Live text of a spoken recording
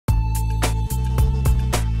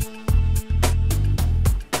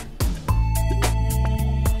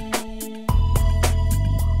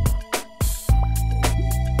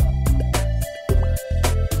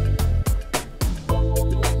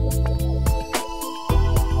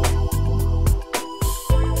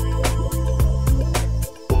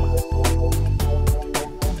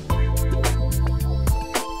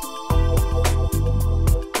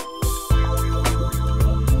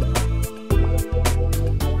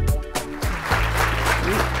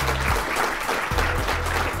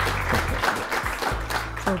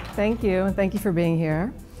So thank you, and thank you for being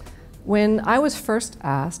here. When I was first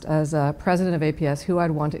asked as president of APS who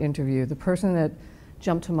I'd want to interview, the person that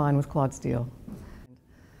jumped to mind was Claude Steele.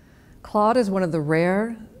 Claude is one of the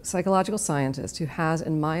rare psychological scientists who has,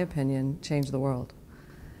 in my opinion, changed the world.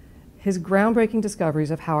 His groundbreaking discoveries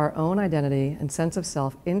of how our own identity and sense of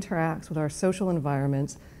self interacts with our social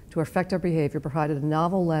environments to affect our behavior provided a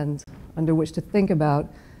novel lens under which to think about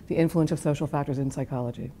the influence of social factors in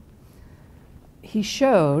psychology. He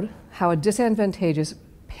showed how a disadvantageous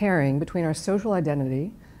pairing between our social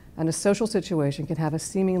identity and a social situation can have a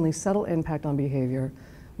seemingly subtle impact on behavior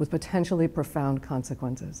with potentially profound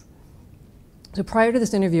consequences. So prior to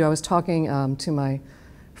this interview, I was talking to my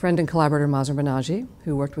friend and collaborator Mazar Banaji,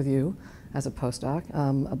 who worked with you as a postdoc,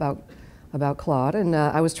 about Claude, and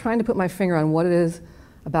I was trying to put my finger on what it is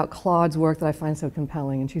about Claude's work that I find so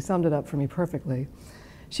compelling, and she summed it up for me perfectly.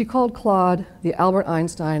 She called Claude the Albert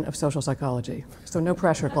Einstein of social psychology. So no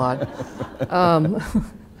pressure, Claude.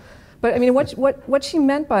 But I mean, what she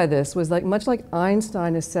meant by this was much like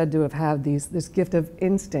Einstein is said to have had this gift of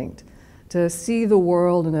instinct to see the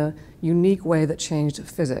world in a unique way that changed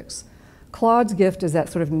physics. Claude's gift is that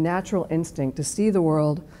sort of natural instinct to see the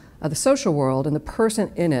world, the social world, and the person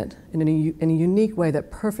in it in a unique way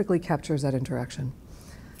that perfectly captures that interaction.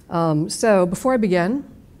 So before I begin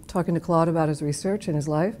talking to Claude about his research and his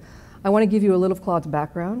life, I want to give you a little of Claude's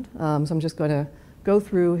background. So I'm just going to go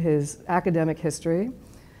through his academic history.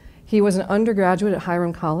 He was an undergraduate at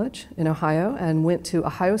Hiram College in Ohio and went to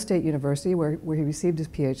Ohio State University where he received his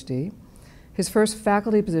PhD. His first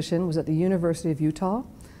faculty position was at the University of Utah,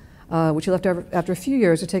 which he left after a few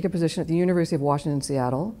years to take a position at the University of Washington in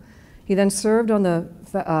Seattle. He then served on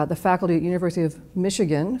the faculty at University of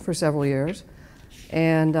Michigan for several years,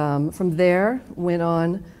 and from there went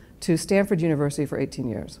on to Stanford University for 18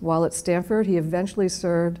 years. While at Stanford, he eventually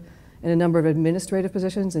served in a number of administrative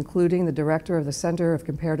positions, including the director of the Center of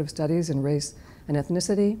Comparative Studies in Race and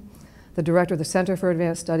Ethnicity, the director of the Center for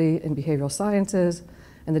Advanced Study in Behavioral Sciences,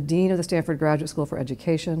 and the dean of the Stanford Graduate School for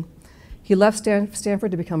Education. He left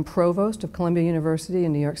Stanford to become provost of Columbia University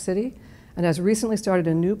in New York City, and has recently started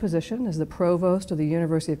a new position as the provost of the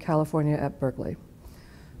University of California at Berkeley.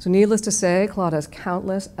 So needless to say, Claude has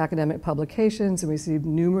countless academic publications and received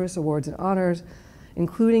numerous awards and honors,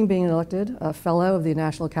 including being elected a Fellow of the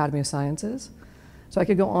National Academy of Sciences. So I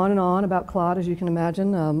could go on and on about Claude, as you can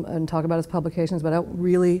imagine, and talk about his publications, but I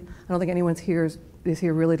don't think anyone is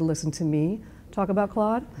here really to listen to me talk about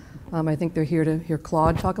Claude. I think they're here to hear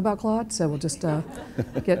Claude talk about Claude, so we'll just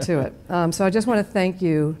get to it. So I just want to thank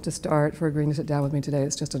you to start for agreeing to sit down with me today.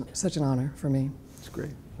 It's just such an honor for me. It's great.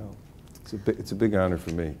 It's a big honor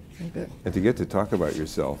for me. And to get to talk about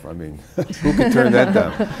yourself, I mean, who can turn that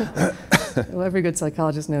down? Well, every good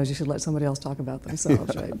psychologist knows you should let somebody else talk about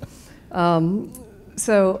themselves, right?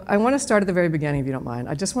 So I want to start at the very beginning, if you don't mind.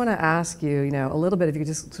 I just want to ask you, a little bit, if you could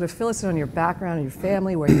just sort of fill us in on your background and your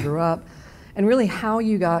family, where you grew up, and really how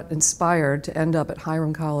you got inspired to end up at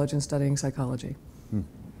Hiram College and studying psychology.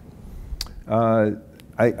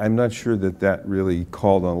 I'm not sure that really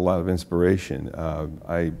called on a lot of inspiration.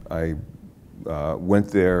 I went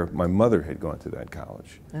there, my mother had gone to that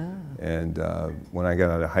college. And when I got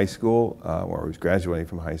out of high school, or I was graduating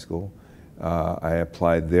from high school, I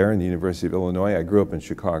applied there in the University of Illinois. I grew up in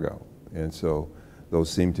Chicago, and so those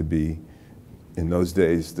seemed to be, in those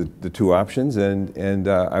days, the two options. And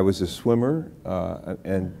I was a swimmer,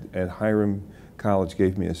 and Hiram College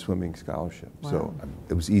gave me a swimming scholarship. Wow. So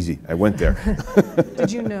it was easy. I went there.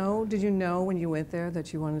 Did you know when you went there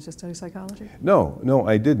that you wanted to study psychology? No,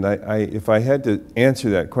 I didn't. If I had to answer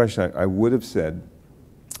that question, I would have said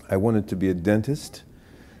I wanted to be a dentist,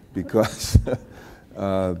 because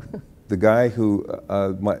the guy who,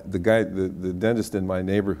 the dentist in my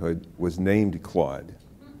neighborhood was named Claude.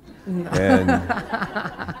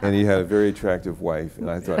 And he had a very attractive wife, and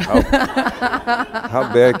I thought,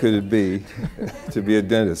 how bad could it be to be a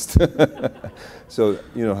dentist? So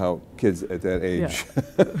you know how kids at that age.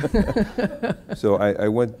 Yeah. So I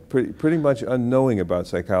went pretty much unknowing about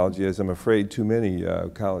psychology, as I'm afraid too many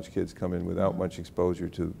college kids come in without much exposure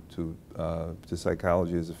to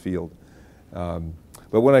psychology as a field.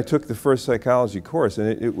 But when I took the first psychology course,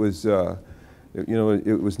 and it was.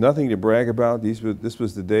 It was nothing to brag about. This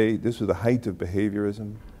was the height of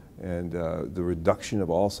behaviorism and the reduction of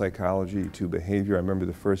all psychology to behavior. I remember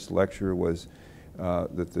the first lecture was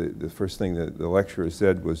that the first thing that the lecturer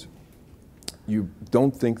said was, you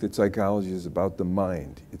don't think that psychology is about the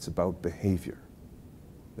mind, it's about behavior.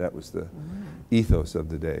 That was the ethos of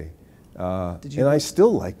the day. And I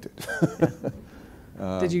still liked it.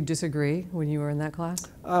 Did you disagree when you were in that class?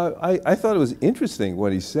 I thought it was interesting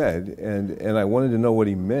what he said, and I wanted to know what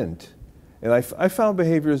he meant. And I found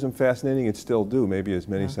behaviorism fascinating and still do, maybe as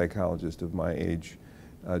many psychologists of my age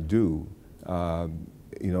do.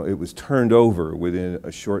 You know, it was turned over within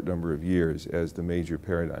a short number of years as the major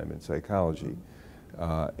paradigm in psychology,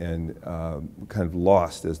 and kind of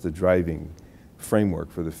lost as the driving framework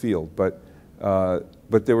for the field.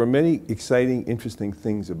 But there were many exciting, interesting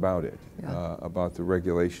things about it, about the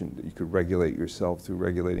regulation, that you could regulate yourself through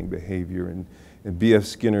regulating behavior. And B.F.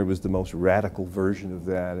 Skinner was the most radical version of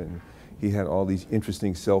that. And he had all these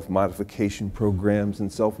interesting self-modification programs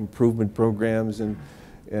and self-improvement programs. And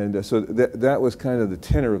so that was kind of the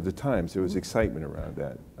tenor of the times. There was excitement around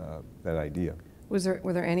that idea. Were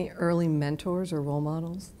there any early mentors or role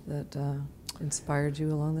models that inspired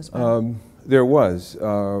you along this path? There was.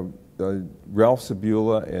 Ralph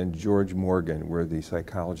Sabula and George Morgan were the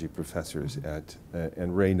psychology professors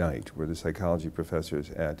and Ray Knight were the psychology professors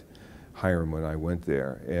at Hiram when I went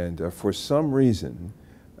there. And for some reason,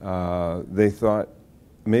 they thought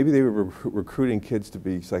maybe they were recruiting kids to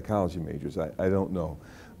be psychology majors. I don't know.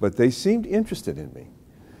 But they seemed interested in me.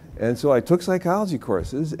 And so I took psychology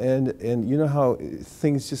courses, and you know how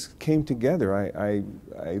things just came together. I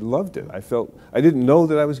loved it. I didn't know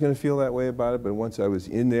that I was going to feel that way about it, but once I was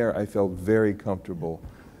in there, I felt very comfortable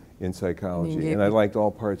in psychology, and I liked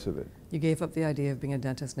all parts of it. You gave up the idea of being a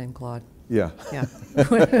dentist named Claude. Yeah. Yeah.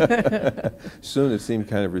 Soon it seemed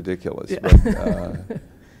kind of ridiculous, yeah.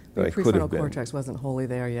 but I could have Prefrontal been. cortex wasn't wholly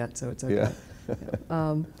there yet, so it's okay. Yeah.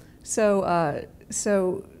 Yeah.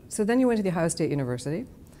 So then you went to the Ohio State University,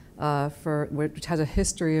 which has a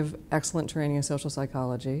history of excellent training in social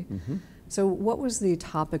psychology. Mm-hmm. So what was the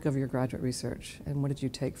topic of your graduate research, and what did you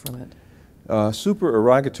take from it?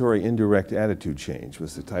 Supererogatory indirect attitude change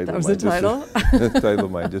was the title. That was the title? The title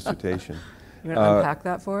of my dissertation. You want to unpack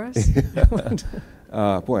that for us?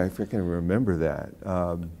 Boy, I freaking remember that.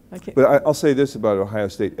 But I'll say this about Ohio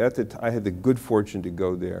State. I had the good fortune to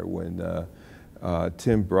go there when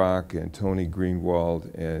Tim Brock and Tony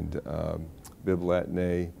Greenwald and Bibb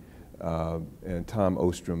Latney and Tom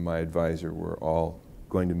Ostrom, my advisor, were all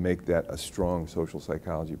going to make that a strong social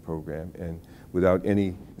psychology program. And without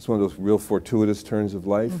it's one of those real fortuitous turns of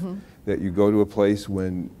life, mm-hmm. that you go to a place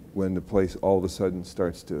when the place all of a sudden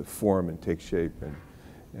starts to form and take shape.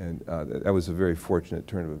 And that was a very fortunate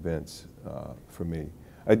turn of events for me.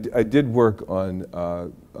 I did work on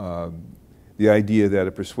the idea that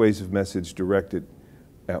a persuasive message directed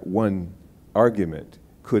at one argument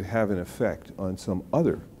could have an effect on some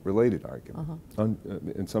other related argument,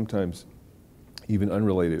 and sometimes even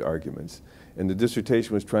unrelated arguments. And the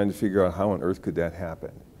dissertation was trying to figure out how on earth could that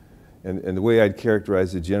happen. And the way I'd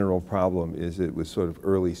characterize the general problem is it was sort of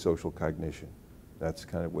early social cognition. That's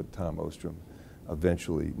kind of what Tom Ostrom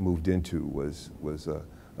eventually moved into, was a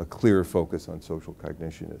clearer focus on social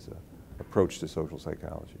cognition as an approach to social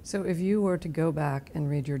psychology. So if you were to go back and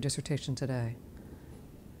read your dissertation today,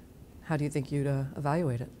 how do you think you'd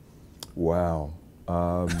evaluate it? Wow.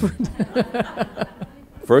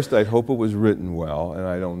 First, I'd hope it was written well, and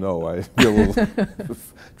I don't know. I'd be a little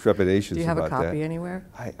trepidatious about that. Do you have a copy anywhere?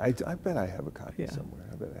 I bet I have a copy somewhere.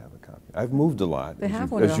 I bet I have a copy. I've moved a lot. They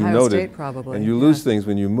have one at Ohio State, probably. And you lose things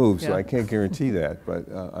when you move, so I can't guarantee that, but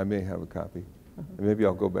I may have a copy. Maybe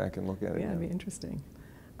I'll go back and look at it. Yeah, it'd be interesting.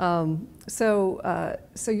 So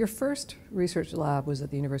your first research lab was at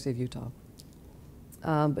the University of Utah.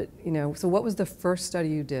 But so what was the first study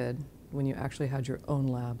you did when you actually had your own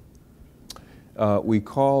lab? We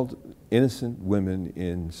called innocent women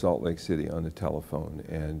in Salt Lake City on the telephone,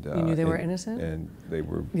 and you knew they were innocent, and they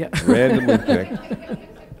were randomly picked.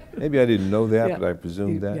 Maybe I didn't know that, but I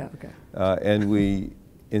presumed that. Yeah, okay. And we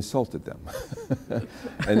insulted them,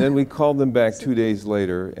 and then we called them back 2 days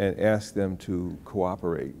later and asked them to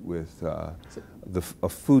cooperate with a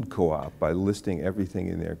food co-op by listing everything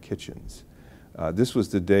in their kitchens. These were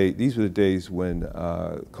the days when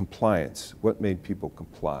compliance, what made people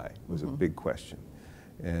comply, was a big question.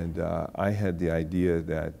 And I had the idea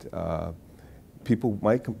that people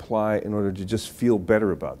might comply in order to just feel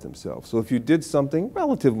better about themselves. So if you did something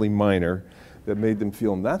relatively minor that made them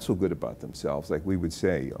feel not so good about themselves, like we would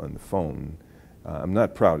say on the phone, I'm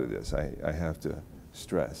not proud of this, I have to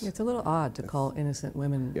stress. It's a little odd to call innocent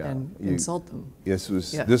women and insult them. Yes,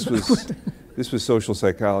 this was social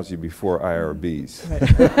psychology before IRBs.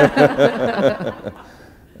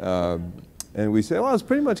 Right. And we say, well, it's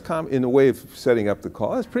pretty much in the way of setting up the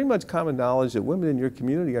call, it's pretty much common knowledge that women in your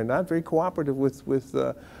community are not very cooperative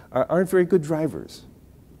aren't very good drivers.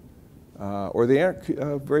 or they aren't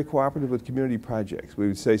very cooperative with community projects. We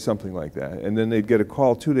would say something like that. And then they'd get a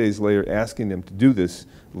call 2 days later asking them to do this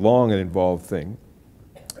long and involved thing.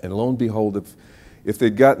 And lo and behold, if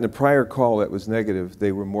they'd gotten a prior call that was negative,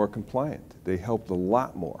 they were more compliant. They helped a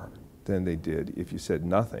lot more than they did if you said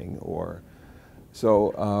nothing. Or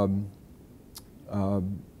so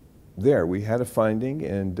there, we had a finding,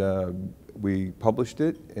 and we published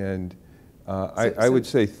it. And I would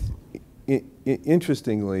say,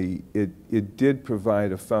 interestingly, it did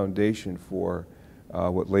provide a foundation for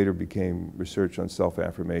what later became research on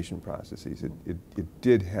self-affirmation processes. It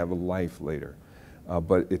did have a life later.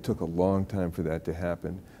 But it took a long time for that to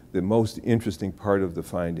happen. The most interesting part of the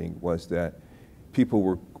finding was that people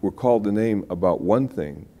were called to name about one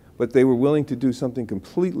thing, but they were willing to do something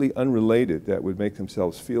completely unrelated that would make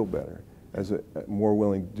themselves feel better, more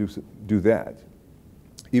willing to do that,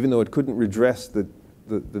 even though it couldn't redress the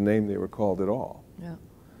name they were called at all. Yeah.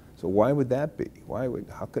 So why would that be?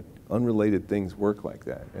 How could unrelated things work like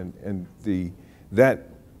that? And that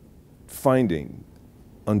finding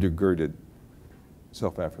undergirded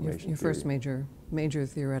self-affirmation. Your first major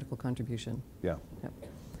theoretical contribution. Yeah. Yep.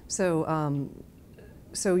 So,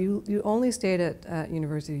 so you only stayed at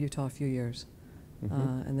University of Utah a few years,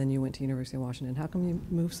 and then you went to University of Washington. How come you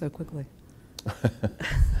moved so quickly?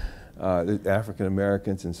 The African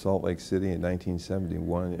Americans in Salt Lake City in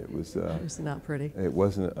 1971. It was not pretty. It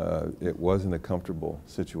wasn't a comfortable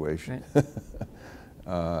situation.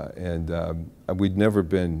 Right. And we'd never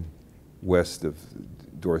been west of.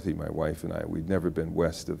 Dorothy, my wife, and I, we'd never been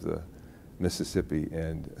west of the Mississippi,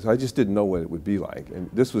 and so I just didn't know what it would be like.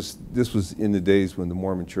 And this was in the days when the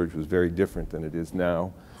Mormon Church was very different than it is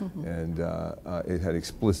now, and it had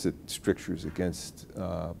explicit strictures against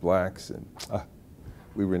blacks, and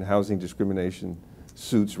we were in housing discrimination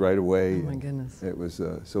suits right away. Oh my goodness! It was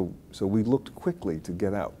so we looked quickly to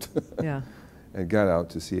get out. Yeah. And got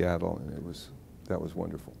out to Seattle, and that was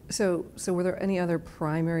wonderful. So were there any other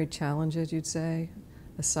primary challenges you'd say?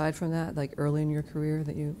 Aside from that, like early in your career,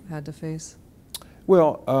 that you had to face?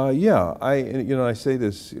 Well, yeah. I say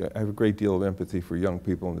this. I have a great deal of empathy for young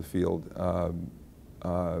people in the field.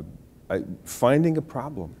 Finding a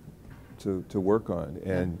problem to work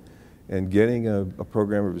on and getting a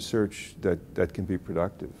program of research that can be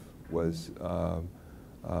productive was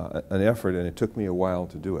an effort, and it took me a while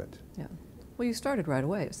to do it. Yeah. Well, you started right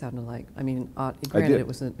away. It sounded like. I mean, granted, it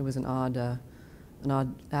was an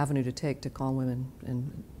odd avenue to take to call women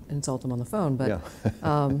and insult them on the phone, but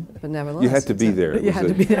but nevertheless, you had to be there. You had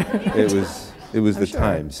to be there. It was the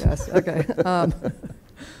times. Yes. Okay.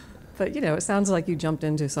 But it sounds like you jumped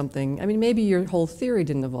into something. I mean, maybe your whole theory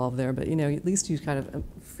didn't evolve there, but at least you kind of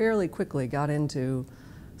fairly quickly got into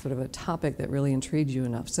sort of a topic that really intrigued you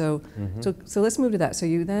enough. So let's move to that. So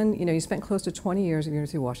you then you spent close to 20 years at the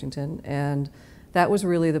University of Washington, and that was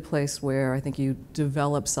really the place where I think you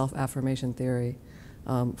developed self-affirmation theory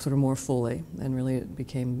sort of more fully, and really it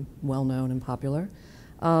became well known and popular.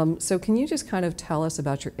 So can you just kind of tell us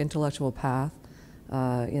about your intellectual path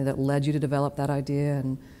that led you to develop that idea,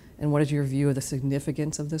 and what is your view of the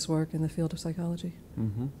significance of this work in the field of psychology?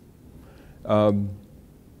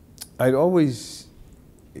 I'd always,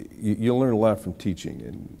 you'll learn a lot from teaching,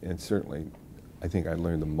 and certainly I think I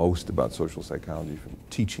learned the most about social psychology from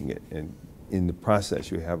teaching it, and in the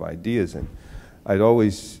process you have ideas, and I'd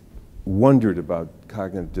always wondered about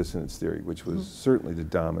cognitive dissonance theory, which was certainly the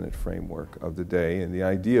dominant framework of the day, and the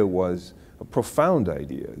idea was a profound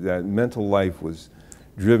idea that mental life was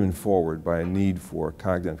driven forward by a need for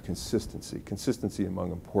cognitive consistency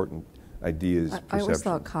among important ideas, I always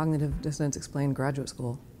thought cognitive dissonance explained graduate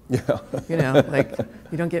school. Yeah. Like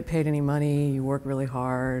you don't get paid any money, you work really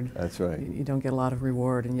hard. That's right. You don't get a lot of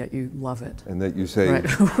reward, and yet you love it. And that you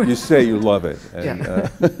say you love it,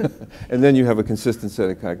 and, and then you have a consistent set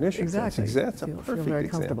of cognition. Exactly. That's a feel perfect very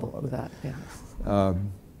example comfortable of with it. that. Yeah.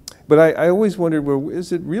 But I always wondered, well,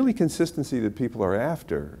 is it really consistency that people are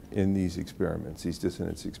after in these experiments, these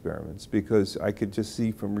dissonance experiments? Because I could just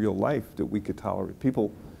see from real life that we could tolerate,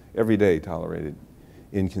 people every day tolerated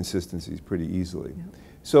inconsistencies pretty easily. Yeah.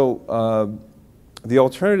 So the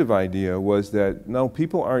alternative idea was that, no,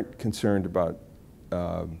 people aren't concerned about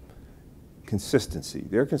consistency.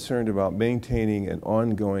 They're concerned about maintaining an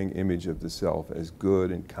ongoing image of the self as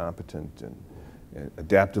good and competent and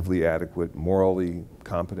adaptively adequate, morally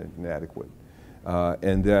competent and adequate.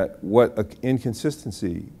 And that what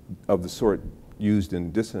inconsistency of the sort used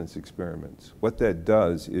in dissonance experiments, what that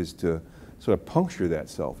does is to sort of puncture that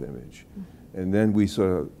self-image. And then we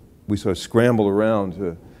sort of scramble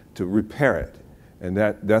around to repair it. And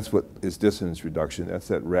that's what is dissonance reduction. That's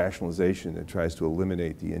that rationalization that tries to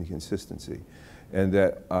eliminate the inconsistency. And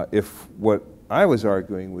that if what I was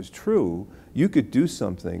arguing was true, you could do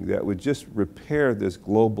something that would just repair this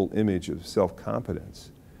global image of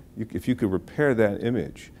self-competence. If you could repair that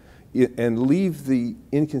image and leave the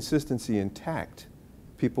inconsistency intact,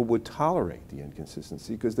 people would tolerate the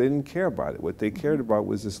inconsistency because they didn't care about it. What they cared about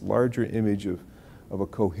was this larger image of a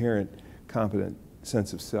coherent, competent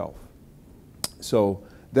sense of self. So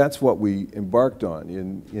that's what we embarked on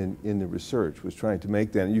in the research, was trying to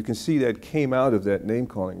make that. And you can see that came out of that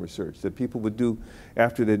name-calling research, that people would do,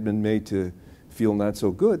 after they'd been made to feel not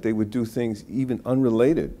so good, they would do things even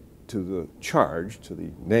unrelated to the charge, to the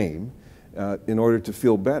name, in order to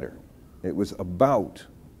feel better. It was about,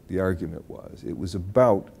 the argument was, it was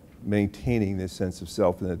about maintaining this sense of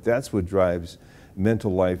self, and that's what drives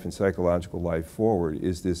mental life and psychological life forward,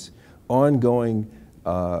 is this ongoing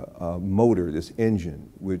motor, this engine,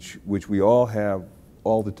 which we all have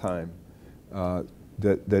all the time,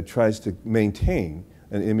 that tries to maintain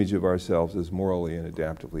an image of ourselves as morally and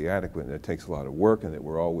adaptively adequate. And it takes a lot of work, and that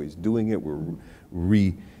we're always doing it.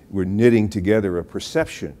 We're knitting together a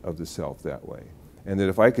perception of the self that way. And that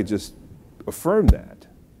if I could just affirm that,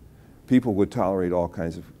 people would tolerate all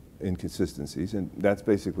kinds of inconsistencies. And that's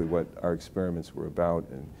basically what our experiments were about.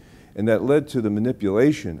 And that led to the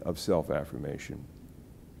manipulation of self-affirmation.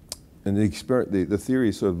 And the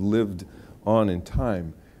theory sort of lived on in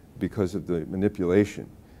time because of the manipulation.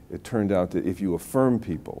 It turned out that if you affirm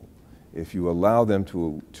people, if you allow them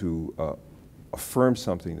to affirm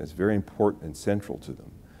something that's very important and central to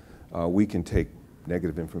them, we can take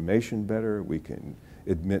negative information better, we can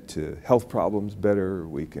admit to health problems better,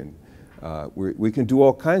 we can do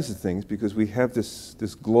all kinds of things because we have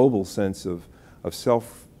this global sense of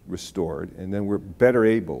self restored, and then we're better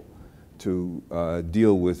able to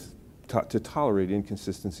deal with, to tolerate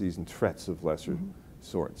inconsistencies and threats of lesser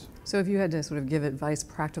sorts. So if you had to sort of give advice,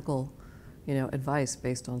 practical, advice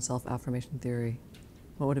based on self-affirmation theory,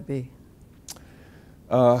 what would it be?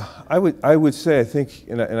 I would say, I think,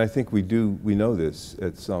 and I think we know this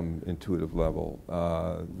at some intuitive level,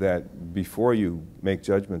 that before you make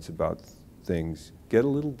judgments about things, get a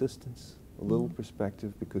little distance, a little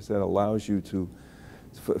perspective, because that allows you to,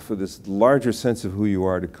 for this larger sense of who you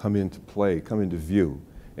are to come into play, come into view,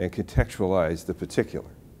 and contextualize the particular,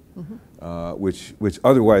 which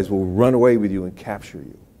otherwise will run away with you and capture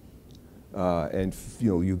you. And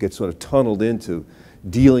you get sort of tunneled into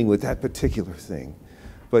dealing with that particular thing.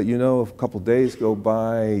 But a couple days go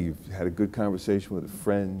by, you've had a good conversation with a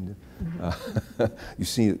friend,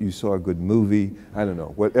 you saw a good movie, I don't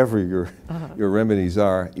know, whatever your remedies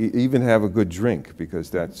are, even have a good drink, because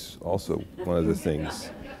that's also one of the things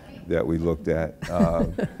that we looked at.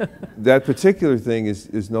 That particular thing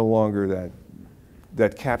is no longer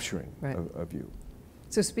that capturing of you.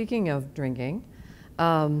 So speaking of drinking,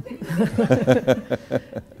 when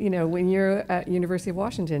you're at University of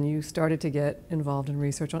Washington, you started to get involved in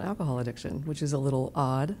research on alcohol addiction, which is a little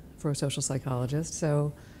odd for a social psychologist.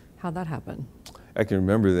 So how'd that happen? I can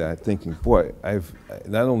remember that, thinking, boy,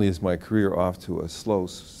 not only is my career off to a slow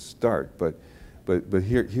start, but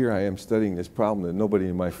here I am studying this problem that nobody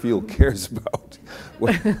in my field cares about.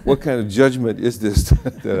 What kind of judgment is this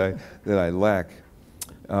that I lack?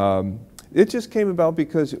 It just came about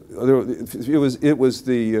because it was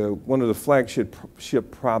one of the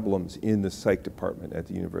flagship problems in the psych department at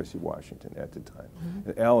the University of Washington at the time.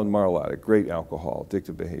 And Alan Marlott, a great alcohol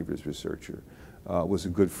addictive behaviors researcher, was a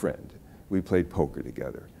good friend. We played poker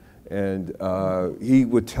together, and he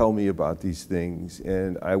would tell me about these things.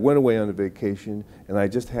 And I went away on a vacation, and I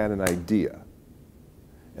just had an idea,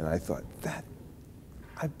 and I thought,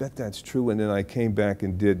 I bet that's true. And then I came back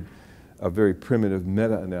and did a very primitive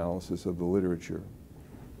meta-analysis of the literature.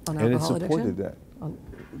 On and alcohol it supported addiction?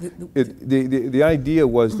 that. The idea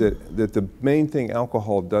was that the main thing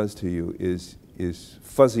alcohol does to you is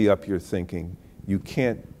fuzzy up your thinking. You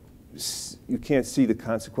can't see the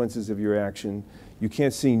consequences of your action. You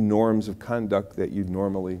can't see norms of conduct that you'd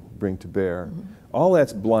normally bring to bear. All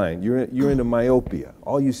that's blind. You're in a myopia.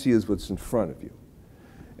 All you see is what's in front of you.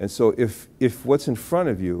 And so if what's in front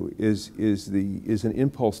of you is an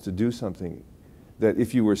impulse to do something that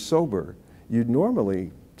if you were sober, you'd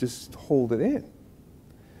normally just hold it in.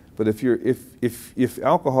 But if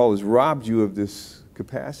alcohol has robbed you of this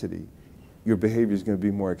capacity, your behavior is going to be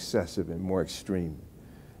more excessive and more extreme.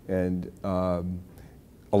 And a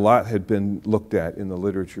lot had been looked at in the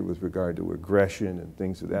literature with regard to aggression and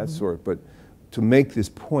things of that sort. But to make this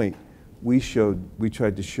point, we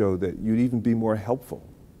tried to show that you'd even be more helpful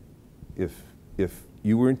if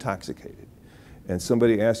you were intoxicated and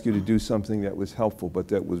somebody asked you to do something that was helpful but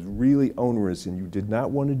that was really onerous and you did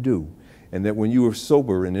not want to do, and that when you were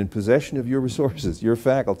sober and in possession of your resources, your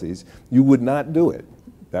faculties, you would not do it.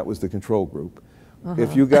 That was the control group.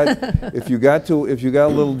 If you got a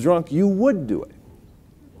little drunk, you would do it.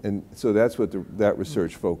 And so that's what that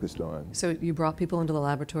research focused on. So you brought people into the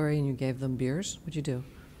laboratory and you gave them beers? What'd you do?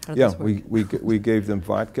 Yeah, we gave them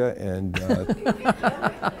vodka and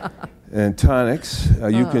and tonics.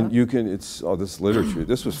 It's all this literature.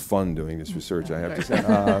 This was fun doing this research, I have to say.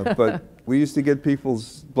 But we used to get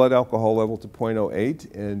people's blood alcohol level to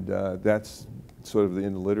 0.08, and that's sort of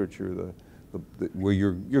in the literature where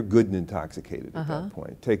you're good and intoxicated at that point.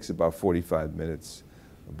 It takes about 45 minutes,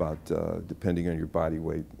 depending on your body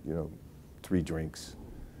weight, 3 drinks,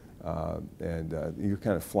 and you're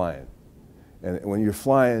kind of flying. And when you're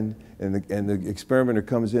flying, and the experimenter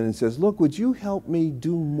comes in and says, "Look, would you help me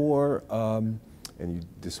do more?"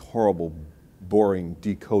 This horrible, boring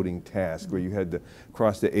decoding task where you had to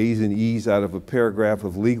cross the A's and E's out of a paragraph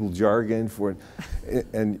of legal jargon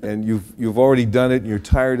and you've already done it and you're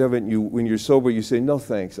tired of it. And when you're sober, you say, "No,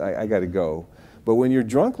 thanks, I got to go." But when you're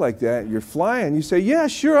drunk like that, you're flying. You say, "Yeah,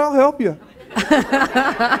 sure, I'll help you."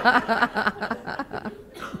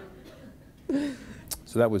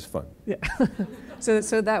 So that was fun. Yeah. So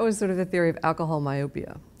that was sort of the theory of alcohol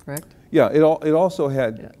myopia, correct? Yeah. It also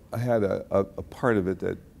had a part of it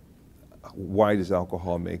that why does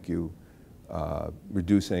alcohol make you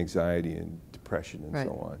reduce anxiety and depression and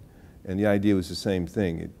so on? And the idea was the same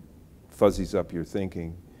thing. It fuzzies up your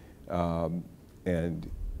thinking, and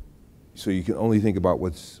so you can only think about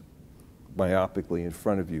what's myopically in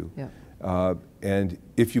front of you. Yeah. And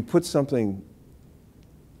if you put something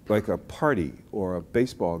like a party or a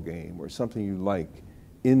baseball game or something you like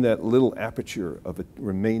in that little aperture of a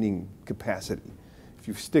remaining capacity, if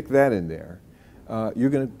you stick that in there, you're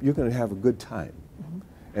gonna have a good time.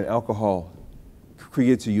 And alcohol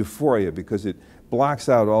creates a euphoria because it blocks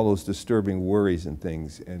out all those disturbing worries and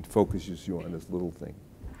things and focuses you on this little thing.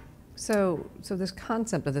 So this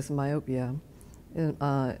concept of this myopia,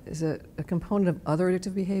 is it a component of other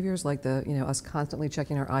addictive behaviors like us constantly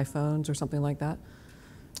checking our iPhones or something like that?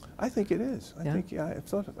 I think it is. I think I've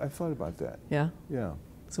thought about that. Yeah. Yeah.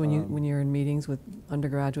 So when you're in meetings with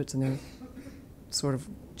undergraduates and they're sort of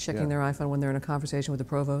checking their iPhone when they're in a conversation with the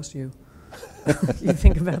provost, you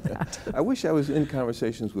think about that. I wish I was in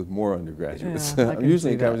conversations with more undergraduates. Yeah, I'm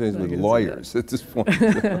usually in conversations with lawyers at this point.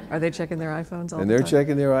 Are they checking their iPhones all the time? And they're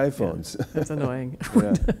checking their iPhones. Yeah, that's annoying.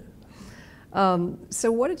 Yeah.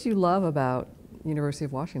 So what did you love about University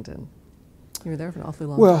of Washington? You were there for an awfully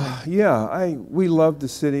long time. Well, yeah, we loved the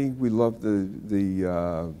city. We loved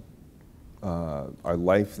our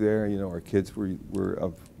life there. Our kids were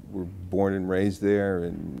born and raised there,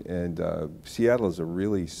 and Seattle is a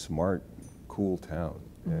really smart, cool town,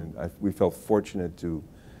 and we felt fortunate to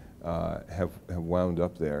have wound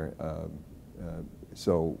up there.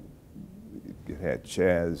 So it had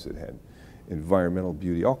jazz, it had environmental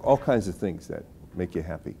beauty, all kinds of things that make you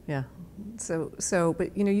happy. Yeah.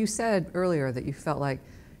 But you said earlier that you felt like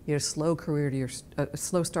you had a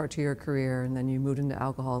slow start to your career, and then you moved into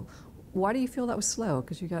alcohol. Why do you feel that was slow?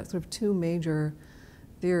 Because you got sort of 2 major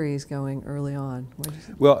theories going early on.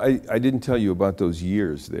 Well, I didn't tell you about those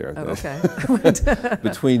years there. Oh, okay.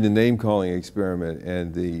 Between the name-calling experiment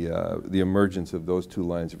and the emergence of those 2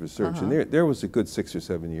 lines of research, and there was a good 6 or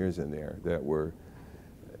 7 years in there that were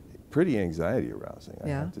pretty anxiety arousing, I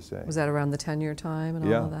have to say. Was that around the tenure time and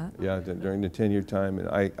all of that? Yeah, during the tenure time. And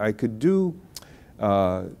I could do,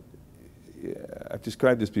 I've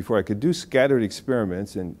described this before, I could do scattered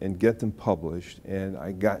experiments and get them published, and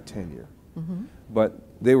I got tenure. But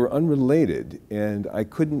they were unrelated, and I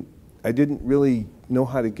didn't really know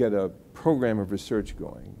how to get a program of research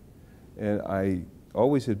going. And I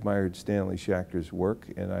always admired Stanley Schachter's work,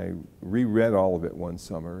 and I reread all of it one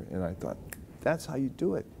summer, and I thought, that's how you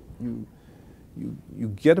do it. You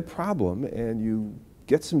get a problem and you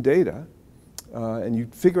get some data and you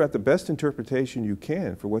figure out the best interpretation you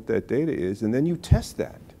can for what that data is, and then you test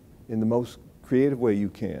that in the most creative way you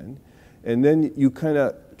can, and then you kind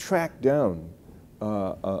of track down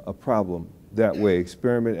a problem that way,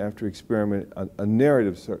 experiment after experiment. A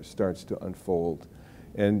narrative starts to unfold,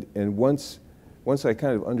 and once I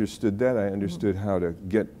kind of understood that, I understood how to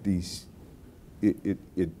get these.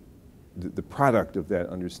 The product of that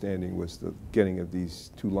understanding was the getting of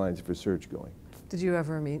these 2 lines of research going. Did you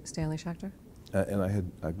ever meet Stanley Schachter? And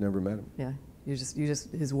I've never met him. Yeah,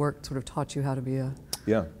 his work sort of taught you how to be a.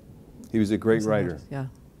 Yeah, he was a great writer. Yeah,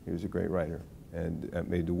 he was a great writer, and that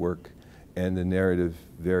made the work and the narrative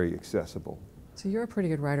very accessible. So you're a pretty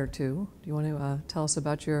good writer too. Do you want to tell us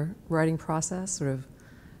about your writing process? Sort of,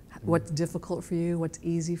 what's difficult for you? What's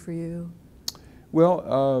easy for you?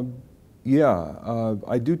 Well. Yeah,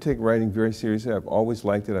 I do take writing very seriously. I've always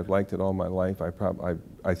liked it. I've liked it all my life.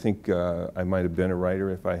 I think I might have been a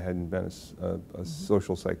writer if I hadn't been a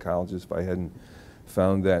social psychologist, if I hadn't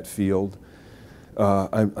found that field.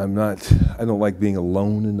 I'm not, I don't like being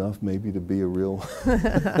alone enough maybe to be a real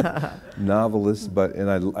novelist,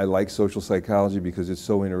 and I like social psychology because it's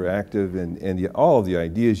so interactive, and all of the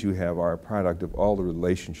ideas you have are a product of all the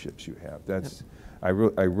relationships you have. That's, I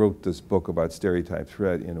wrote this book about stereotype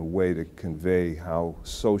threat in a way to convey how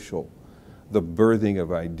social, the birthing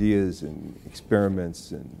of ideas and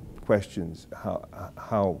experiments and questions,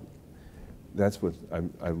 how that's what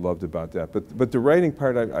I loved about that. But the writing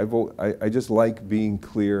part, I just like being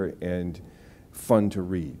clear and fun to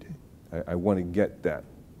read. I want to get that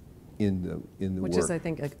in the work. Which is, I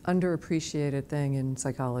think, an underappreciated thing in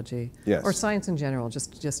psychology, yes, or science in general.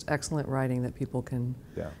 Just excellent writing that people can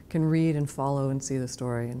read and follow and see the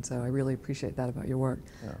story. And so I really appreciate that about your work.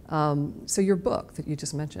 Yeah. So your book that you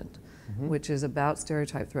just mentioned, which is about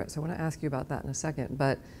stereotype threats. I want to ask you about that in a second.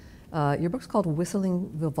 But your book's called Whistling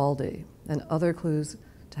Vivaldi and Other Clues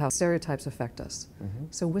to How Stereotypes Affect Us.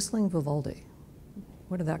 So Whistling Vivaldi,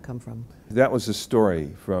 where did that come from? That was a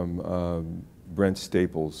story from Brent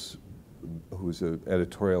Staples, who's an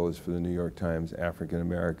editorialist for the New York Times, African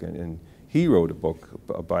American, and he wrote a book,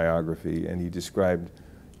 a biography, and he described,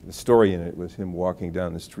 the story in it was him walking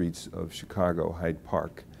down the streets of Chicago, Hyde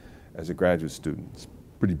Park, as a graduate student. He's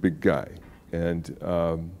a pretty big guy, and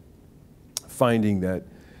finding that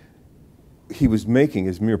he was making,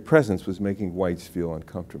 his mere presence was making whites feel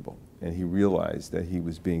uncomfortable. And he realized that he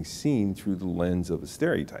was being seen through the lens of a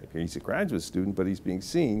stereotype. He's a graduate student, but he's being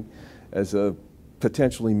seen as a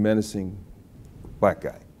potentially menacing black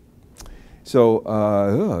guy.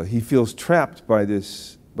 So he feels trapped by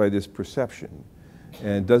this perception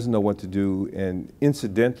and doesn't know what to do, and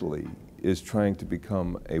incidentally is trying to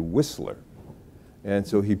become a whistler. And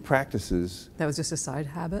so he practices. That was just a side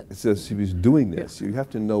habit? It says he was doing this. Yeah. You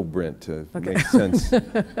have to know Brent to make sense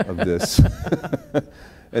of this.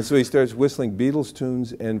 And so he starts whistling Beatles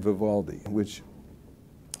tunes and Vivaldi, which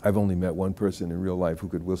I've only met one person in real life who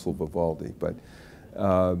could whistle Vivaldi, but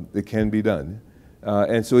it can be done.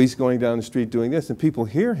 And so he's going down the street doing this, and people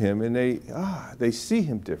hear him and they see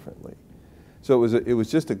him differently. So it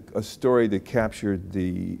was just a story that captured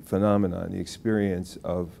the phenomenon, the experience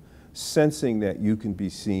of sensing that you can be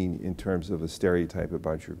seen in terms of a stereotype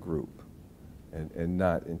about your group and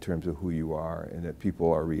not in terms of who you are, and that people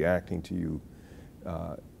are reacting to you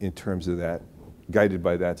in terms of that, guided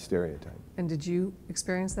by that stereotype. And did you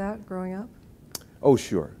experience that growing up? Oh,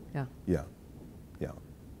 sure. Yeah. Yeah.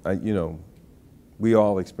 Yeah. You know, we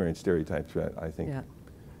all experience stereotype threat, I think,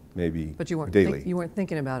 maybe but you weren't daily. You weren't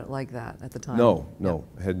thinking about it like that at the time? No, no.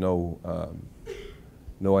 I had no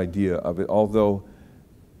idea of it, although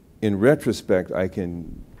in retrospect, I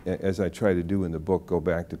can, as I try to do in the book, go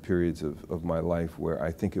back to periods of my life where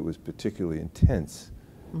I think it was particularly intense.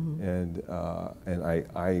 And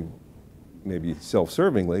I maybe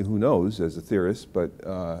self-servingly, who knows, as a theorist, but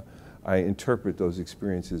I interpret those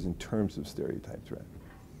experiences in terms of stereotype threat.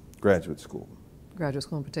 Graduate school. Graduate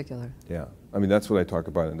school in particular. Yeah. I mean, that's what I talk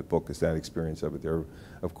about in the book, is that experience of it. There are,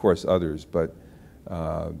 of course, others, but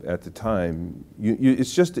at the time,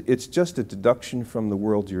 it's just a deduction from the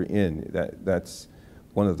world you're in. That's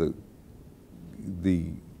one of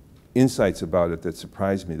the insights about it that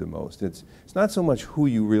surprised me the most. It's not so much who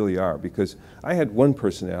you really are, because I had one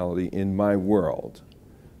personality in my world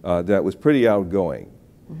that was pretty outgoing,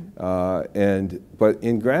 but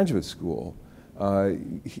in graduate school,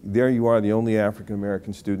 there you are, the only African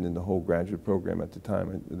American student in the whole graduate program at the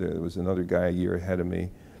time. There was another guy a year ahead of me.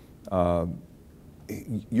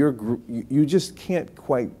 You just can't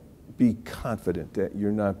quite be confident that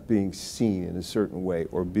you're not being seen in a certain way,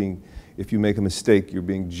 or if you make a mistake, you're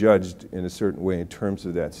being judged in a certain way in terms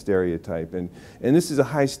of that stereotype. And this is a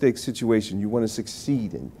high stakes situation. You want to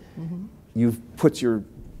succeed, and you've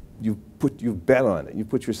bet on it. You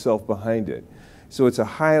put yourself behind it. So it's a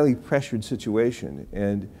highly pressured situation,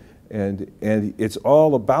 and it's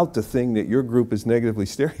all about the thing that your group is negatively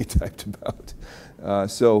stereotyped about.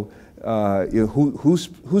 You know,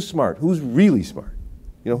 who's smart? Who's really smart?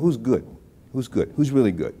 You know, who's good? Who's good? Who's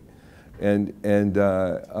really good? And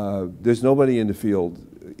there's nobody in the field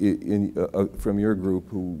from your group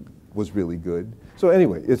who was really good. So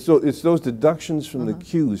anyway, it's those deductions from the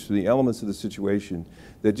cues, from the elements of the situation,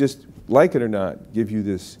 that just, like it or not, give you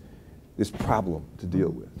this problem to deal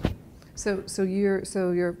with. So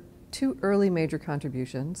your two early major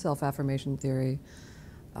contributions, self-affirmation theory,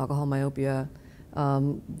 alcohol myopia,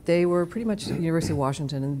 they were pretty much at the University of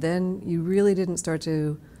Washington, and then you really didn't start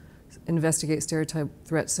to investigate stereotype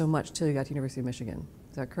threats so much till you got to University of Michigan.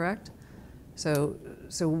 Is that correct? So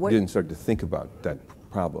what? I didn't start to think about that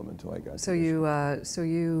problem until I got to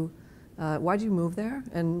Michigan. Why'd you move there?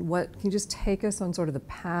 And what, can you just take us on sort of the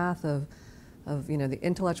path of the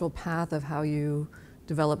intellectual path of how you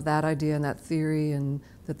developed that idea and that theory and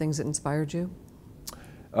the things that inspired you?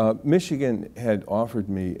 Michigan had offered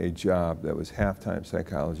me a job that was half-time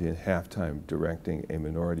psychology and half-time directing a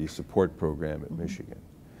minority support program at Michigan.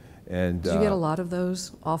 And did you get a lot of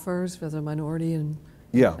those offers as a minority in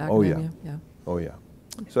academia? Oh yeah.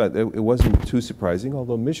 So it wasn't too surprising,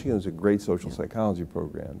 although Michigan is a great social psychology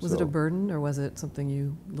program. Was it a burden, or was it something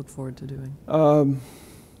you look forward to doing?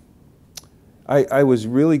 I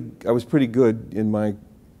was pretty good in my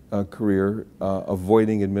career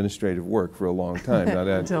avoiding administrative work for a long time. Now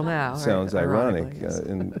that until now, sounds right? ironic Yes.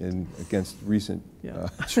 against recent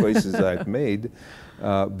choices I've made.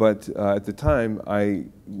 But at the time, I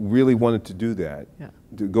really wanted to do that,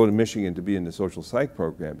 to go to Michigan to be in the social psych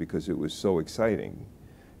program because it was so exciting,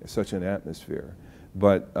 such an atmosphere.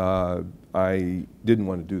 But I didn't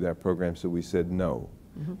want to do that program, so we said no.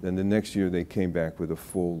 Then the next year they came back with a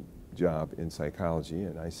full job in psychology,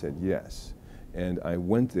 and I said yes. And I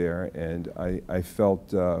went there, and I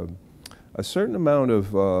felt a certain amount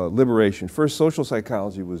of liberation. First, social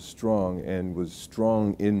psychology was strong, and was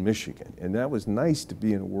strong in Michigan. And that was nice to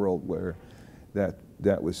be in a world where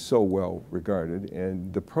that was so well regarded.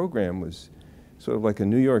 And the program was sort of like a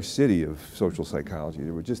New York City of social psychology.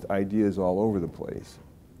 There were just ideas all over the place.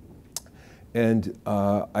 And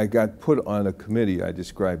I got put on a committee, I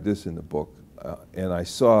described this in the book, and I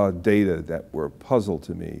saw data that were a puzzle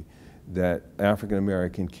to me, that African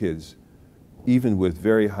American kids, even with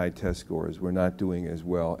very high test scores, were not doing as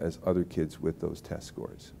well as other kids with those test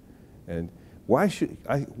scores. And why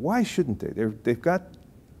shouldn't they? They've got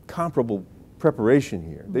comparable preparation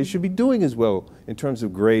here. They should be doing as well in terms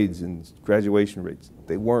of grades and graduation rates.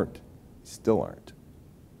 They weren't, still aren't.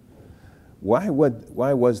 Why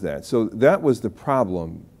was that? So that was the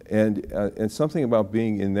problem, and something about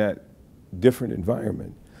being in that different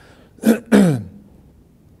environment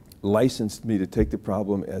licensed me to take the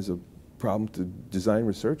problem as a problem to design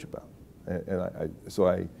research about. So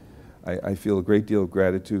I feel a great deal of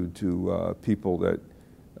gratitude to people that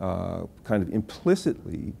kind of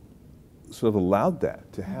implicitly sort of allowed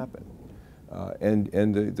that to happen. And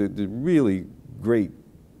the really great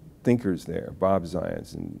thinkers there, Bob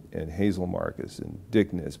Zients and Hazel Marcus and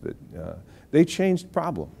Dick Nisbet, they changed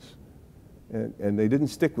problems. And they didn't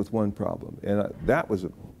stick with one problem. And that was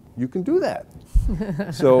you can do that.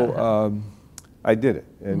 So I did it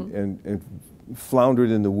and floundered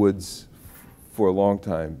in the woods for a long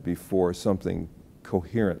time before something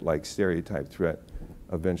coherent like stereotype threat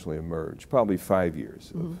eventually emerged, probably 5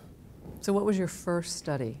 years. So what was your first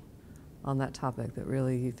study on that topic that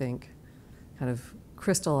really, you think, kind of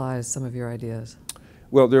crystallized some of your ideas?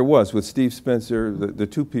 Well, there was, with Steve Spencer, the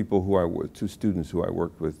two students who I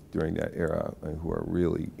worked with during that era and who are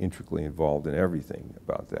really intricately involved in everything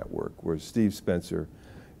about that work were Steve Spencer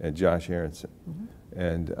and Josh Aronson.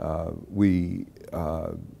 And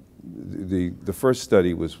the first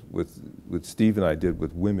study was with Steve and I did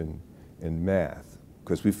with women in math,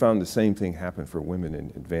 because we found the same thing happened for women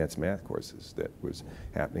in advanced math courses that was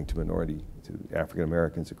happening to African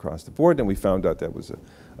Americans across the board. And we found out that was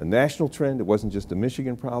a national trend. It wasn't just a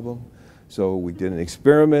Michigan problem. So we did an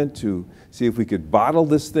experiment to see if we could bottle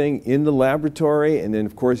this thing in the laboratory. And then,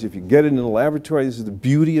 of course, if you get it in the laboratory, this is the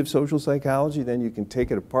beauty of social psychology, then you can take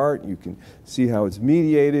it apart, you can see how it's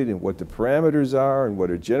mediated and what the parameters are and what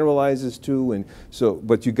it generalizes to. And so,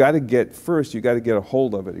 but you got to get a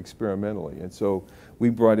hold of it experimentally. And so we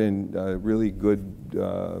brought in really good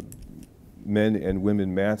men and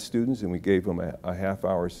women math students, and we gave them a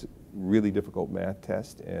half-hour really difficult math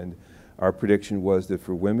test. And our prediction was that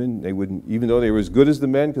for women, they wouldn't, even though they were as good as the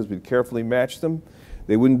men because we'd carefully matched them,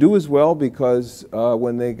 they wouldn't do as well because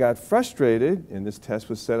when they got frustrated, and this test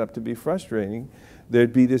was set up to be frustrating,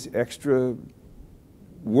 there'd be this extra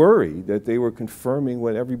worry that they were confirming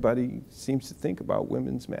what everybody seems to think about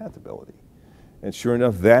women's math ability. And sure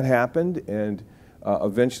enough, that happened, and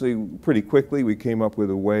eventually, pretty quickly, we came up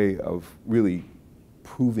with a way of really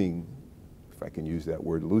proving, if I can use that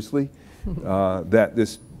word loosely, that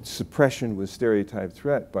this suppression was stereotype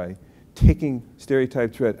threat by taking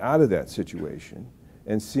stereotype threat out of that situation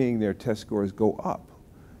and seeing their test scores go up.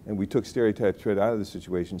 And we took stereotype threat out of the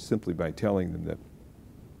situation simply by telling them that,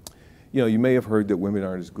 you know, you may have heard that women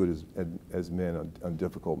aren't as good as men on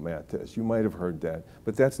difficult math tests. You might have heard that,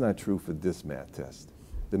 but that's not true for this math test.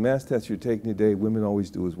 The math test you're taking today, women always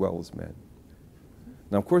do as well as men.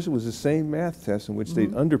 Now, of course, it was the same math test in which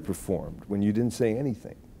they'd underperformed when you didn't say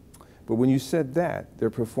anything. But when you said that, their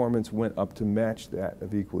performance went up to match that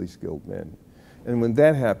of equally skilled men. And when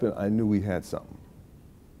that happened, I knew we had something.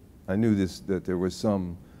 I knew that there was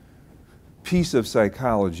some piece of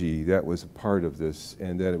psychology that was a part of this,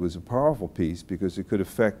 and that it was a powerful piece because it could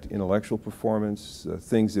affect intellectual performance.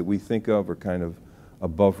 Things that we think of are kind of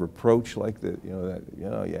above reproach, like that,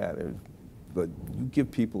 but you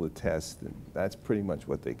give people a test, and that's pretty much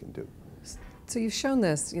what they can do. So you've shown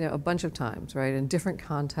this, a bunch of times, right? In different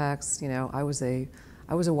contexts. I was a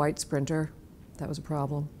white sprinter. That was a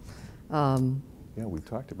problem. Yeah, we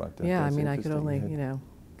talked about that. Yeah, That's I could only,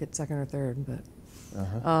 get second or third, but.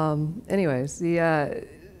 Anyways,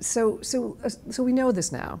 so we know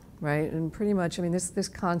this now, right? And pretty much, this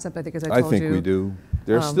concept, I think, as I told you. I think we do.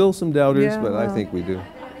 There's still some doubters, yeah, but well, I think we do.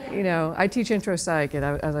 I teach intro psych, and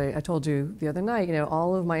as I told you the other night,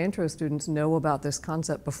 all of my intro students know about this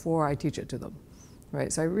concept before I teach it to them,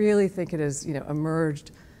 right? So I really think it has,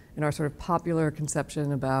 emerged in our sort of popular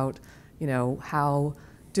conception about, how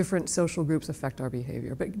different social groups affect our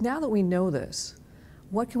behavior. But now that we know this,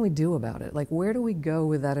 what can we do about it? Like, where do we go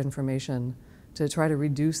with that information to try to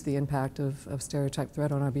reduce the impact of stereotype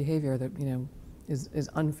threat on our behavior that, is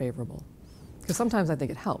unfavorable? Because sometimes I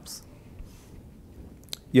think it helps.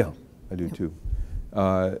 Yeah, I do too.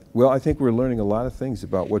 Well, I think we're learning a lot of things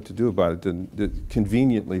about what to do about it.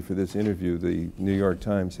 Conveniently for this interview, the New York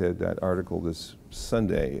Times had that article this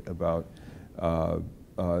Sunday about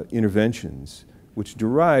interventions, which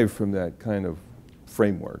derive from that kind of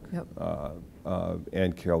framework. Yep.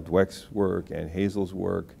 And Carol Dweck's work and Hazel's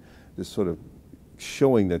work, this sort of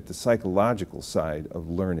showing that the psychological side of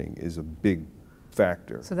learning is a big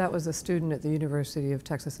factor. So that was a student at the University of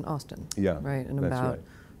Texas in Austin, yeah, right? And that's about right.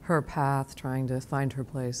 her path, trying to find her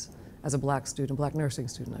place as a black student, black nursing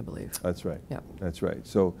student, I believe. That's right. Yeah. That's right.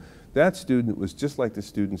 So that student was just like the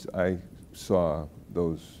students I saw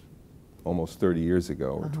those almost 30 years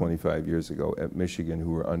ago or 25 years ago at Michigan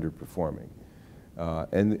who were underperforming.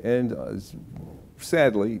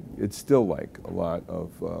 Sadly, it's still like a lot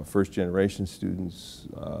of first-generation students,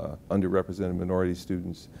 underrepresented minority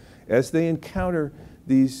students, as they encounter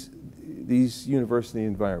these university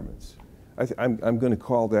environments. I'm going to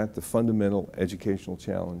call that the fundamental educational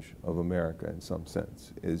challenge of America in some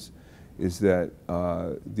sense, is that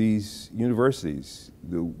these universities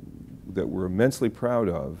that we're immensely proud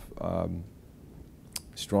of,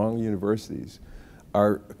 strong universities,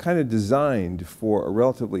 are kind of designed for a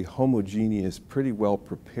relatively homogeneous, pretty well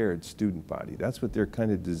prepared student body. That's what they're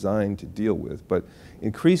kind of designed to deal with. But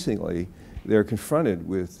increasingly, they're confronted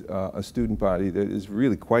with a student body that is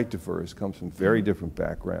really quite diverse, comes from very different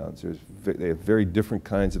backgrounds. They have very different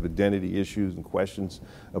kinds of identity issues and questions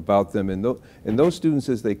about them. And those students,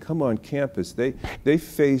 as they come on campus, they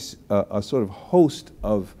face a sort of host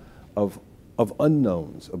of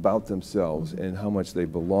unknowns about themselves and how much they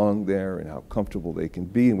belong there and how comfortable they can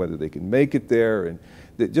be and whether they can make it there, and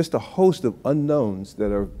just a host of unknowns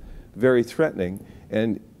that are very threatening,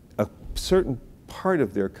 and a certain part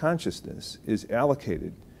of their consciousness is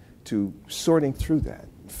allocated to sorting through that,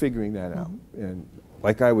 figuring that out. And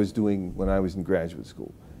like I was doing when I was in graduate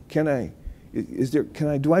school, do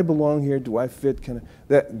I belong here? Do I fit?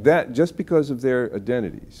 That just because of their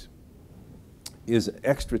identities is an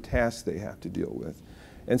extra task they have to deal with.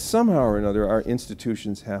 And somehow or another, our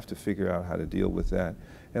institutions have to figure out how to deal with that.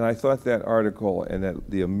 And I thought that article and that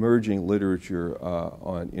the emerging literature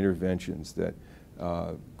on interventions that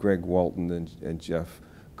Greg Walton and Jeff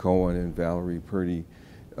Cohen and Valerie Purdy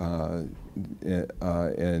I'm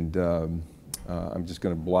just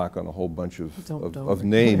going to block on a whole bunch of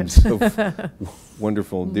names of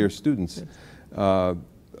wonderful and dear students.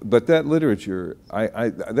 But that literature,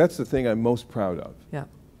 that's the thing I'm most proud of. Yeah.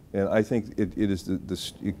 And I think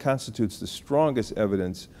it constitutes the strongest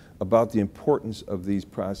evidence about the importance of these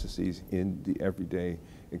processes in the everyday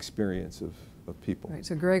experience of people. Right.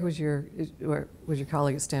 So Greg was your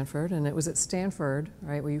colleague at Stanford, and it was at Stanford,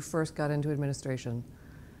 right, where you first got into administration.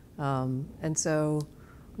 And so,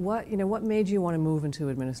 what made you want to move into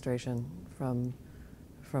administration from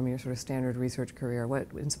your sort of standard research career? What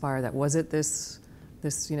inspired that? Was it this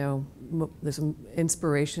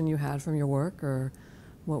inspiration you had from your work, or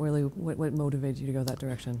what motivated you to go that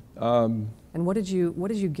direction? And what did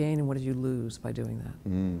you gain and what did you lose by doing that?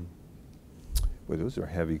 Well, those are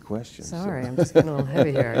heavy questions. Sorry, I'm just getting a little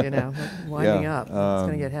heavy here, winding up. It's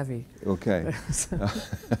going to get heavy. Okay.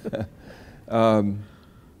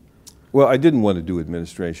 Well, I didn't want to do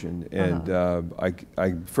administration, and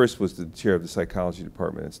I first was the chair of the psychology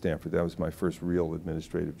department at Stanford. That was my first real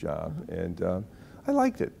administrative job, and I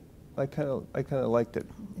liked it. kind of liked it.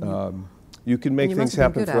 You can make things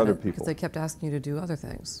happen for other people. Because they kept asking you to do other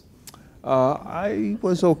things. I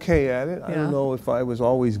was okay at it. I don't know if I was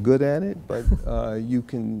always good at it, but you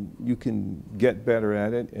can get better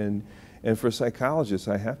at it. And for psychologists,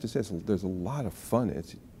 I have to say, there's a lot of fun.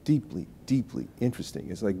 It's deeply, deeply interesting.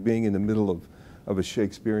 It's like being in the middle of a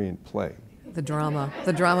Shakespearean play. The drama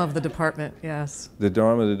of the department, yes. The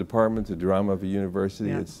drama of the department, the drama of a university,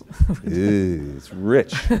 Yeah. it's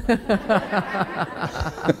rich.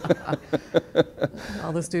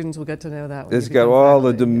 All the students will get to know that. It's got all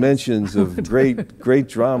the dimensions of great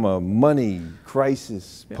drama, money,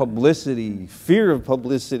 crisis, publicity, fear of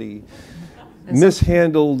publicity,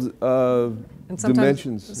 mishandled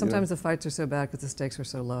dimensions. Sometimes the fights are so bad because the stakes are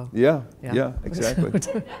so low. Yeah, exactly.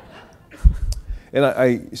 And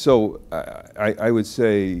I would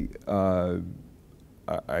say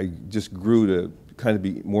I just grew to kind of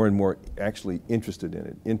be more and more actually interested in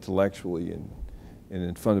it, intellectually and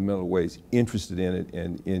in fundamental ways, interested in it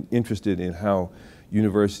and interested in how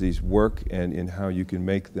universities work and in how you can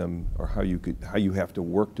make them, or how you have to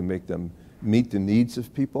work to make them meet the needs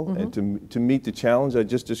of people and to meet the challenge I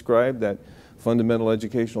just described, that fundamental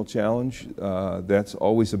educational challenge. That's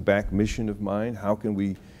always a back mission of mine. How can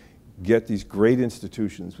we get these great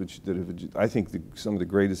institutions, I think some of the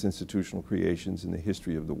greatest institutional creations in the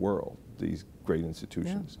history of the world, these great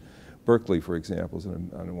institutions. Yeah. Berkeley, for example,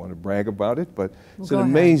 and I don't want to brag about it, but it's an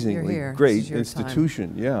amazingly great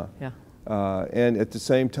institution. Yeah. And at the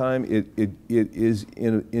same time, it is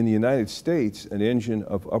in the United States an engine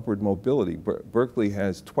of upward mobility. Berkeley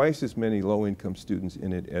has twice as many low-income students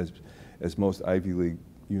in it as most Ivy League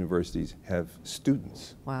universities have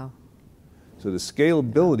students. Wow. So the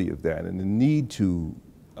scalability of that and the need to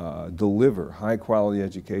deliver high-quality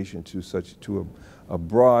education to a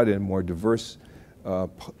broad and more diverse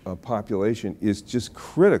population is just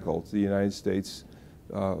critical to the United States'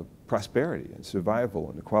 prosperity and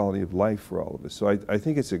survival and the quality of life for all of us. So I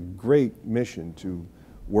think it's a great mission to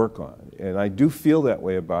work on, and I do feel that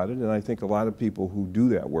way about it, and I think a lot of people who do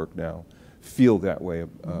that work now feel that way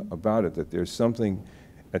about it, that there's something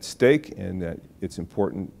at stake and that it's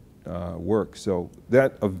important work. So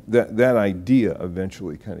that idea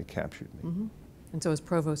eventually kind of captured me. And so as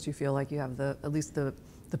provost, you feel like you have at least the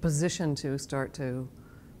position to start to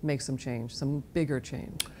make some change, some bigger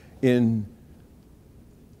change. In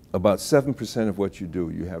about 7% of what you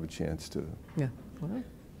do, you have a chance to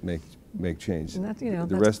make change. And that,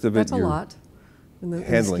 the rest of it, that's a lot in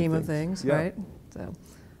the scheme of things, right? So, all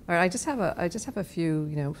right, I just have a few,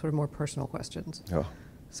 sort of more personal questions. Oh.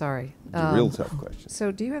 Sorry. It's a real tough question. So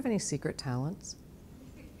do you have any secret talents?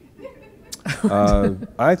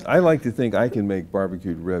 I like to think I can make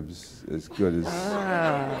barbecued ribs as good as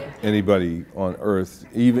anybody on earth,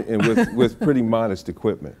 even and with pretty modest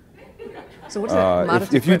equipment. So what's that?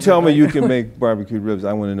 Modest if you tell me you can make barbecued ribs,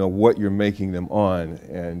 I want to know what you're making them on,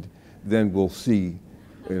 and then we'll see.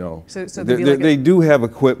 So they do have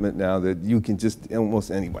equipment now that you can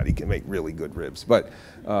almost anybody can make really good ribs. But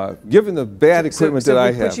given the bad equipment that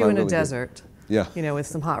I have, put you in a desert, with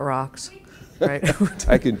some hot rocks, right?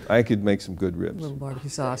 I could make some good ribs. A little barbecue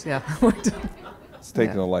sauce, yeah. It's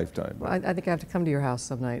taken a lifetime. Well, I think I have to come to your house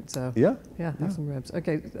some night. So have some ribs.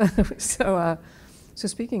 Okay, so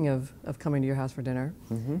speaking of coming to your house for dinner,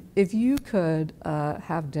 if you could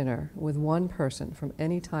have dinner with one person from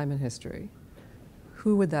any time in history,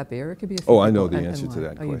 who would that be? Or it could be a few I know the answer to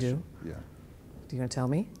that question. Oh, you do? Yeah. Do you want to tell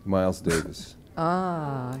me? Miles Davis.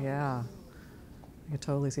 Yeah. I could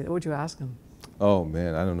totally see that. What would you ask him? Oh,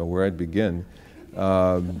 man, I don't know where I'd begin.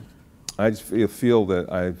 I just feel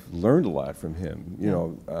that I've learned a lot from him.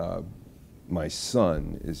 My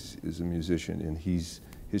son is a musician, and his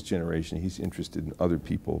generation, he's interested in other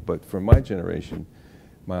people. But for my generation,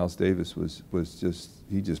 Miles Davis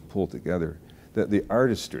he just pulled together the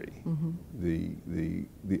artistry, the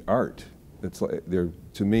art. That's like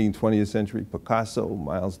to me, 20th century Picasso,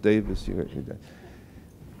 Miles Davis.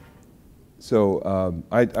 So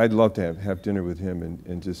I'd love to have dinner with him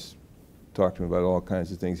and just talk to him about all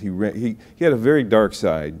kinds of things. He had a very dark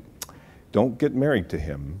side. Don't get married to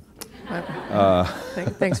him.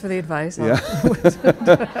 Thanks for the advice.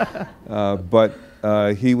 But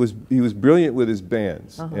he was brilliant with his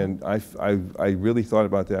bands, and I really thought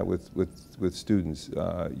about that with students.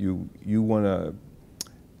 You want to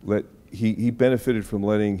let he benefited from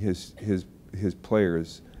letting his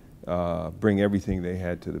players bring everything they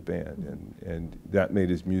had to the band, and that made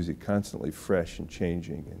his music constantly fresh and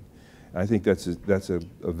changing. And I think that's a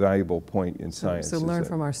valuable point in science. So learn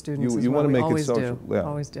from our students. You want to make it social.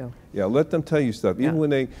 Always do. Yeah, let them tell you stuff. Even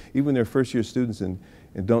when they're first-year students and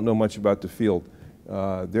don't know much about the field,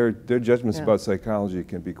 their judgments about psychology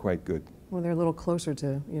can be quite good. Well, they're a little closer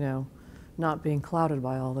to, you know, not being clouded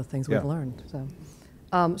by all the things we've learned.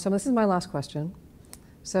 So this is my last question.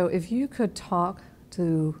 So if you could talk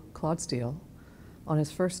to Claude Steele on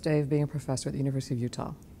his first day of being a professor at the University of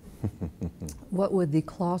Utah, what would the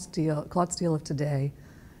Claude Steele of today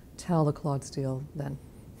tell the Claude Steele then?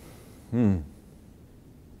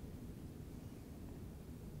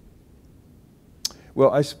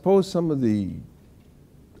 Well, I suppose some of the,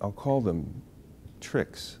 I'll call them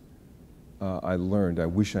tricks I learned, I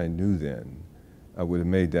wish I knew then, I would have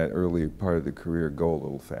made that early part of the career go a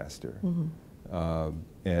little faster. So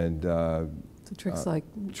tricks like?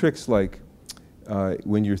 Tricks like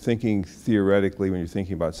when you're thinking theoretically, when you're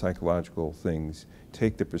thinking about psychological things,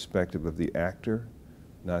 take the perspective of the actor,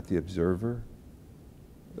 not the observer.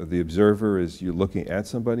 The observer is you're looking at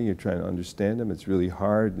somebody, you're trying to understand them. It's really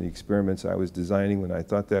hard. And the experiments I was designing when I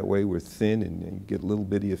thought that way were thin, and you get little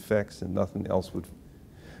bitty effects and nothing else would.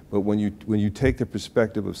 But when you take the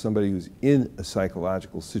perspective of somebody who's in a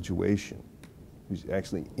psychological situation, who's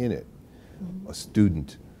actually in it, a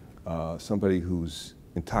student, somebody who's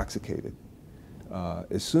intoxicated,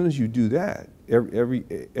 as soon as you do that,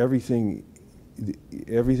 everything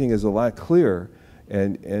is a lot clearer,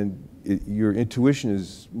 and your intuition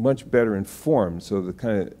is much better informed. So the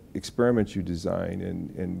kind of experiments you design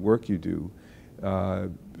and work you do,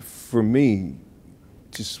 for me,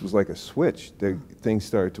 just was like a switch. Things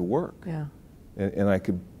started to work, and I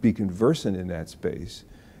could be conversant in that space.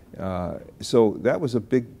 So that was a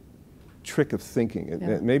big trick of thinking.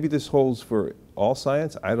 And maybe this holds for all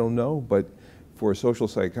science, I don't know, but for social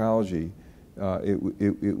psychology,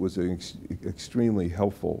 it was an extremely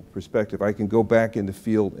helpful perspective. I can go back in the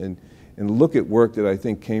field and look at work that I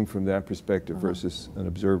think came from that perspective versus an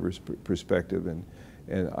observer's perspective, and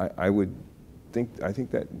I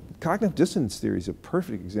think that cognitive dissonance theory is a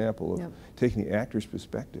perfect example of taking the actor's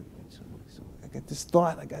perspective. So I got this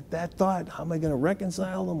thought, I got that thought. How am I going to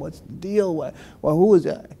reconcile them? What's the deal? Well, who is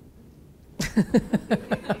that?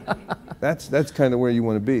 That's kind of where you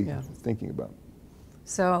want to be thinking about.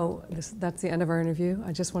 So that's the end of our interview.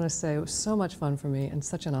 I just want to say it was so much fun for me and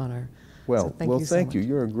such an honor. Well, so thank you.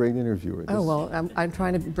 You're a great interviewer. Oh, well, I'm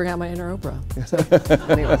trying to bring out my inner Oprah. So,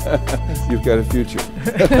 anyways, you've got a future.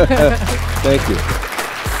 Thank you.